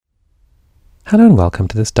Hello and welcome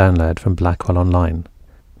to this download from Blackwell Online.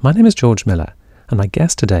 My name is George Miller, and my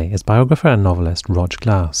guest today is biographer and novelist Rog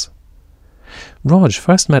Glass. Rog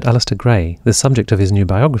first met Alasdair Gray, the subject of his new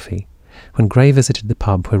biography, when Gray visited the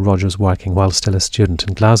pub where Rog was working while still a student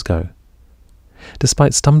in Glasgow.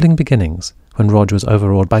 Despite stumbling beginnings, when Rog was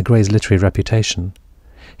overawed by Gray's literary reputation,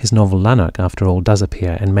 his novel Lanark, after all, does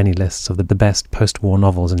appear in many lists of the best post-war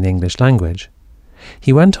novels in the English language.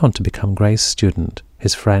 He went on to become Gray's student,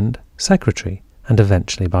 his friend, secretary, and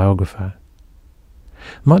eventually biographer.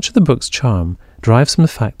 Much of the book's charm derives from the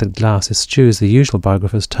fact that Glass eschews the usual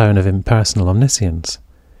biographer's tone of impersonal omniscience.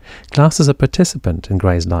 Glass is a participant in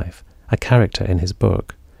Gray's life, a character in his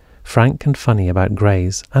book, frank and funny about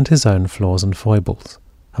Gray's and his own flaws and foibles,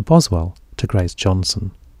 a Boswell to Gray's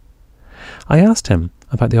Johnson. I asked him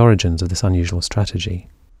about the origins of this unusual strategy.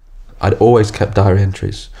 I'd always kept diary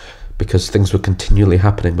entries because things were continually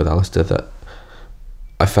happening with Alasdair that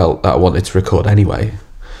I felt that I wanted to record anyway.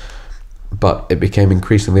 But it became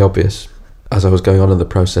increasingly obvious as I was going on in the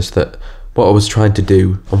process that what I was trying to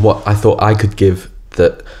do and what I thought I could give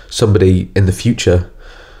that somebody in the future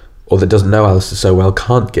or that doesn't know Alasdair so well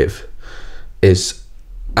can't give is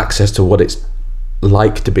access to what it's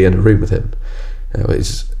like to be in a room with him.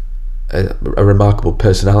 He's a remarkable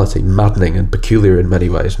personality, maddening and peculiar in many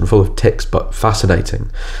ways and full of tics, but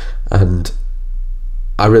fascinating. And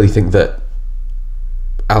I really think that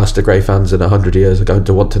Alasdair Gray fans in 100 years are going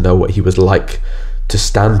to want to know what he was like to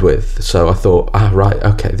stand with. So I thought, right,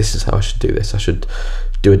 okay, this is how I should do this. I should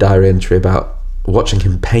do a diary entry about watching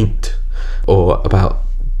him paint, or about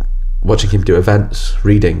watching him do events,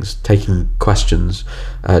 readings, taking questions,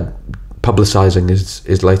 publicising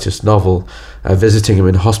his latest novel, visiting him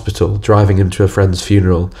in hospital, driving him to a friend's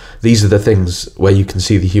funeral. These are the things where you can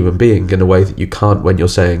see the human being in a way that you can't when you're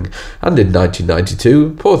saying, and in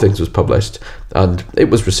 1992, Poor Things was published, and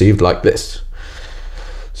it was received like this.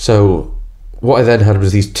 So what I then had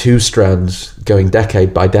was these two strands going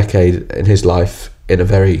decade by decade in his life in a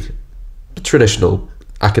very traditional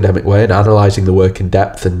academic way, and analysing the work in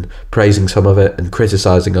depth and praising some of it and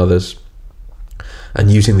criticising others, and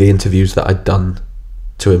using the interviews that I'd done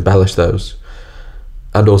to embellish those,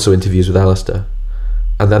 and also interviews with Alasdair.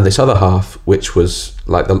 And then this other half, which was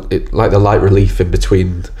like the light relief in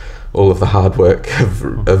between all of the hard work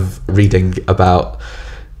of reading about,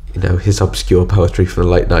 his obscure poetry from the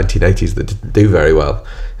late 1980s that didn't do very well.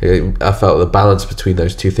 I felt the balance between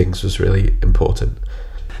those two things was really important.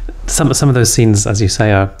 Some of those scenes, as you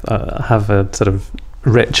say, have a sort of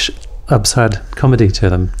rich, absurd comedy to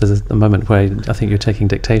them. There's a moment where I think you're taking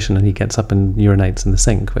dictation and he gets up and urinates in the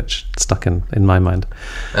sink, which stuck in my mind.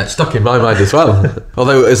 It stuck in my mind as well.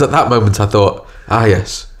 Although it was at that moment I thought,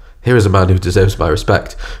 yes, here is a man who deserves my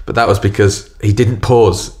respect. But that was because he didn't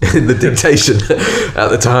pause in the dictation at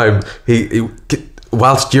the time. He,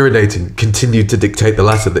 whilst urinating, continued to dictate the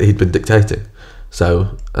letter that he'd been dictating.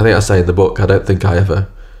 So I think I say in the book, I don't think I ever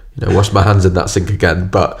washed my hands in that sink again,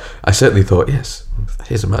 but I certainly thought, yes,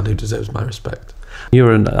 here's a man who deserves my respect.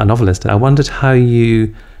 You're a novelist. I wondered how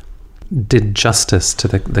you did justice to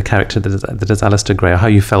the character that is Alasdair Gray, or how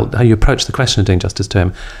you approached the question of doing justice to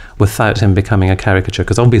him without him becoming a caricature,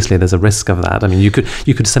 because obviously there's a risk of that. I mean, you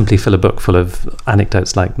could simply fill a book full of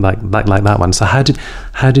anecdotes like that one. So how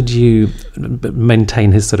did you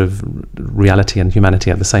maintain his sort of reality and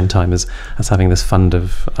humanity at the same time as having this fund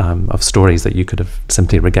of stories that you could have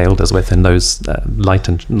simply regaled us with in those light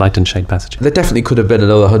and shade passages? There definitely could have been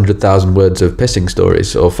another 100,000 words of pissing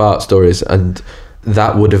stories or fart stories, and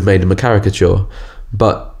that would have made him a caricature.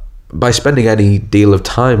 But by spending any deal of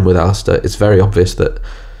time with Alasdair, it's very obvious that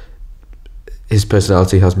his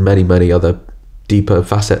personality has many, many other deeper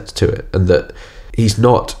facets to it, and that he's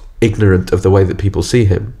not ignorant of the way that people see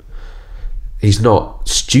him. He's not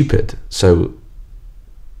stupid. So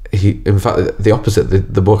in fact, the opposite,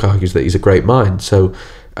 the book argues that he's a great mind. So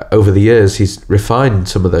over the years, he's refined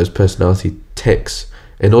some of those personality tics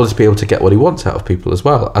in order to be able to get what he wants out of people as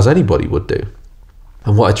well, as anybody would do.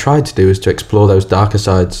 And what I tried to do is to explore those darker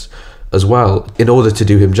sides as well in order to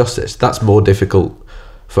do him justice. That's more difficult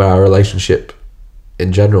for our relationship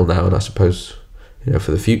in general now, and I suppose, for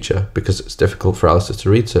the future, because it's difficult for Alasdair to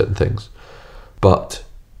read certain things. But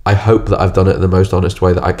I hope that I've done it in the most honest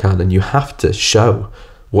way that I can, and you have to show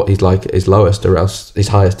what he's like at his lowest, or else his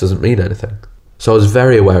highest doesn't mean anything. So I was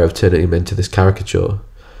very aware of turning him into this caricature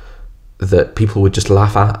that people would just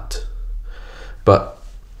laugh at. But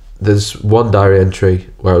there's one diary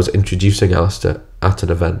entry where I was introducing Alasdair at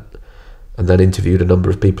an event, and then interviewed a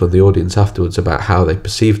number of people in the audience afterwards about how they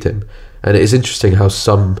perceived him. And it is interesting how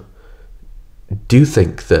some do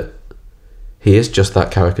think that he is just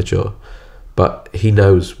that caricature, but he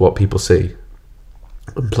knows what people see.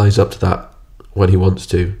 and plays up to that when he wants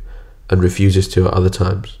to and refuses to at other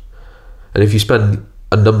times. And if you spend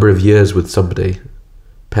a number of years with somebody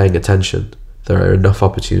paying attention, there are enough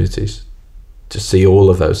opportunities to see all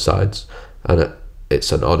of those sides, and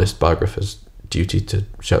it's an honest biographer's duty to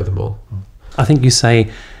show them all. I think you say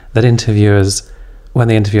that interviewers, when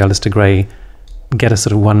they interview Alasdair Gray, get a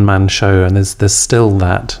sort of one-man show, and there's still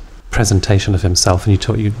that presentation of himself. And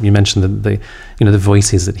you mentioned the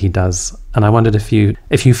voices that he does, and I wondered if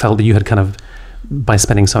you felt that you had kind of, by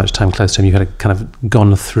spending so much time close to him, you had kind of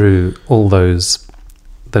gone through all those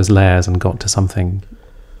layers and got to something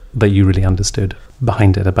that you really understood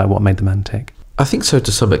behind it about what made the man tick. I think so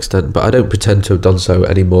to some extent, but I don't pretend to have done so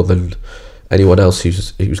any more than anyone else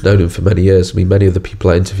who's known him for many years. I mean, many of the people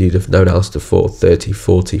I interviewed have known Alasdair for 30,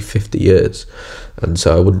 40, 50 years, and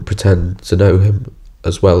so I wouldn't pretend to know him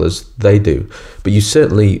as well as they do. But you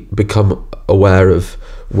certainly become aware of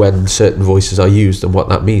when certain voices are used and what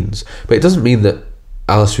that means. But it doesn't mean that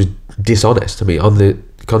Alasdair was dishonest. I mean, on the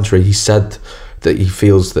contrary, he said that he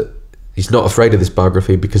feels that he's not afraid of this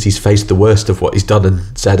biography because he's faced the worst of what he's done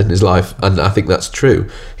and said in his life, and I think that's true.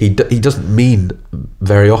 He doesn't mean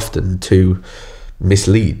very often to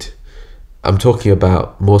mislead. I'm talking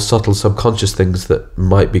about more subtle, subconscious things that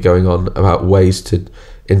might be going on about ways to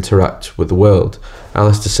interact with the world.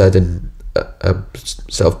 Alasdair said in a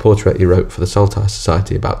self-portrait he wrote for the Saltire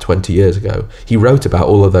Society about 20 years ago, he wrote about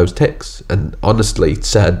all of those tics and honestly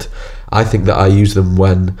said, I think that I use them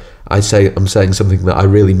when I'm saying something that I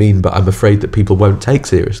really mean, but I'm afraid that people won't take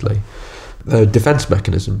seriously. There are defence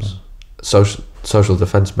mechanisms, social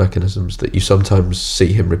defence mechanisms that you sometimes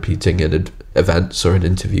see him repeating in events or in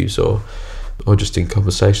interviews or just in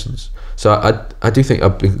conversations. So I do think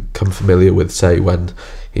I've become familiar with, say, when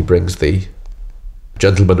he brings the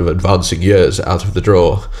gentleman of advancing years out of the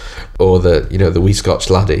drawer, or the wee Scotch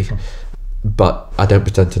laddie, but I don't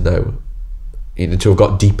pretend to know, to have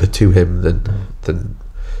got deeper to him than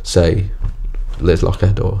say Liz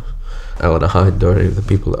Lockhead or Eleanor Hind or any of the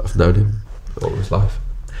people that have known him all his life.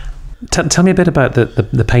 Tell me a bit about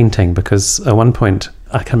the painting, because at one point,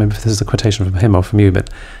 I can't remember if this is a quotation from him or from you, but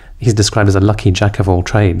he's described as a lucky jack of all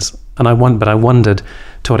trades. And I wondered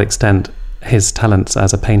to what extent his talents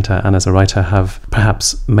as a painter and as a writer have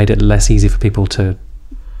perhaps made it less easy for people to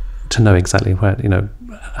know exactly where,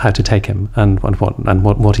 how to take him and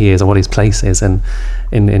what he is or what his place is in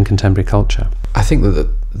contemporary culture. I think that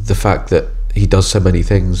the fact that he does so many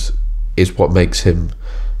things is what makes him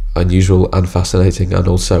unusual and fascinating and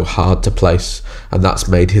also hard to place, and that's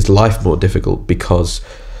made his life more difficult because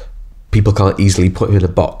people can't easily put him in a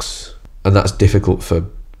box, and that's difficult for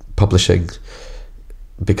publishing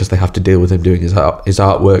because they have to deal with him doing his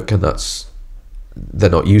artwork, and they're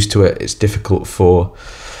not used to it. It's difficult for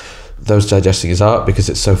those digesting his art because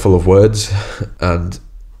it's so full of words, and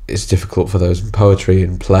it's difficult for those in poetry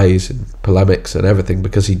and plays and polemics and everything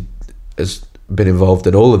because he has been involved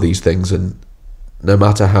in all of these things, and no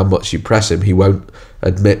matter how much you press him, he won't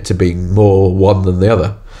admit to being more one than the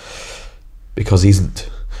other because he isn't.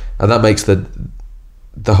 And that makes the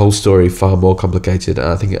whole story far more complicated, and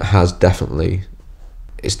I think it's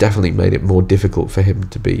definitely made it more difficult for him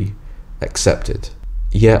to be accepted.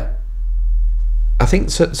 Yet I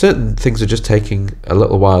think certain things are just taking a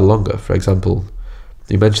little while longer. For example,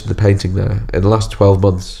 you mentioned the painting there. In the last 12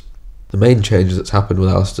 months, the main change that's happened with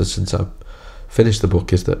Alasdair since I finished the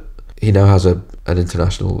book is that he now has an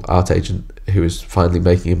international art agent who is finally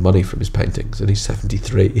making him money from his paintings, and he's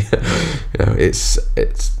 73. It's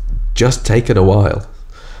just taken a while.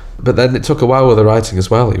 But then it took a while with the writing as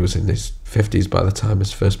well. He was in his 50s by the time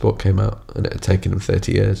his first book came out, and it had taken him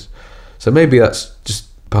 30 years. So maybe that's just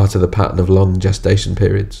part of the pattern of long gestation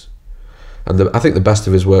periods. And I think the best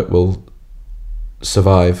of his work will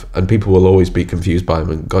survive, and people will always be confused by him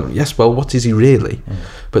and gone, yes, well, what is he really?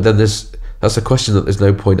 But then that's a question that there's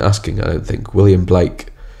no point asking, I don't think. William Blake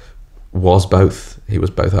was both. He was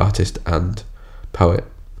both artist and poet,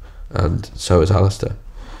 and so is Alasdair.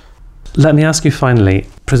 Let me ask you finally,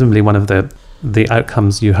 presumably one of the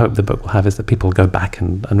outcomes you hope the book will have is that people go back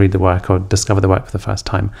and read the work or discover the work for the first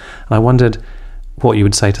time. And I wondered what you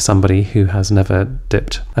would say to somebody who has never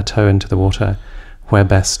dipped a toe into the water, where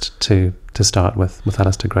best to start with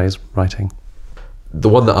Alasdair Gray's writing. The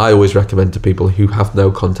one that I always recommend to people who have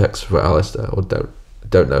no context for Alasdair or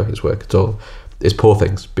don't know his work at all is Poor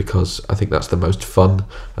Things, because I think that's the most fun.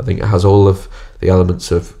 I think it has all of the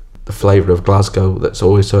elements of the flavour of Glasgow that's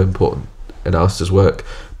always so important in Alasdair's work,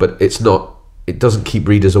 but it doesn't keep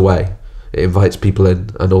readers away. It invites people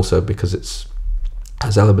in, and also because it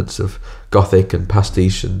has elements of gothic and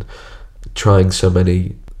pastiche and trying so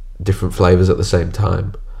many different flavours at the same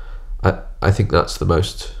time. I think that's the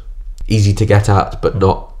most easy to get at, but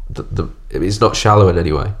not it's not shallow in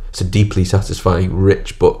any way. It's a deeply satisfying,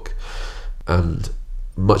 rich book, and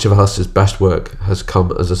much of Alistair's best work has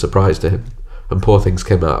come as a surprise to him, and Poor Things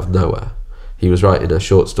came out of nowhere. He was writing a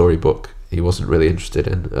short story book he wasn't really interested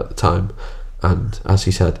in at the time, and as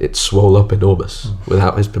he said, it swole up enormous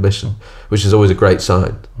without his permission, which is always a great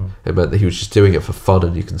sign. It meant that he was just doing it for fun,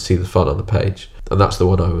 and you can see the fun on the page, and that's the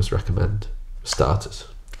one I always recommend for starters.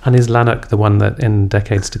 And is Lanark the one that in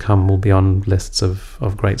decades to come will be on lists of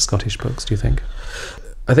great Scottish books, do you think?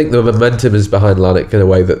 I think the momentum is behind Lanark in a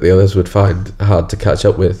way that the others would find hard to catch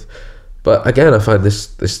up with. But again, I find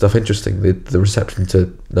this stuff interesting. The reception to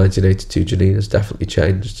 1982 Janine has definitely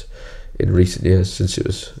changed in recent years since it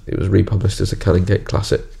was republished as a Canongate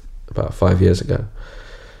classic about 5 years ago.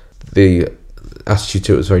 The attitude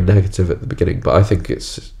to it was very negative at the beginning, but I think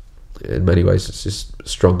it's, in many ways, it's his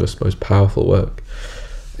strongest, most powerful work.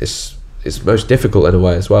 It's most difficult in a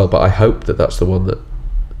way as well, but I hope that that's the one that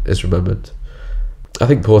is remembered. I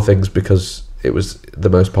think Poor Things, because it was the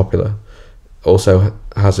most popular, also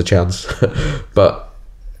has a chance. But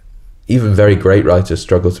even very great writers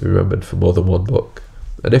struggle to be remembered for more than one book.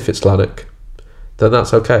 And if it's Lanark, then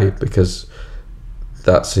that's okay, because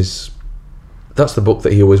that's the book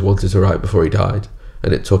that he always wanted to write before he died,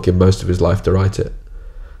 and it took him most of his life to write it.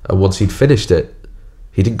 And once he'd finished it,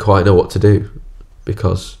 he didn't quite know what to do,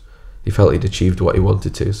 because he felt he'd achieved what he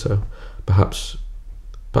wanted to. So perhaps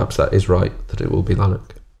that is right, that it will be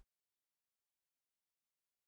Lanark.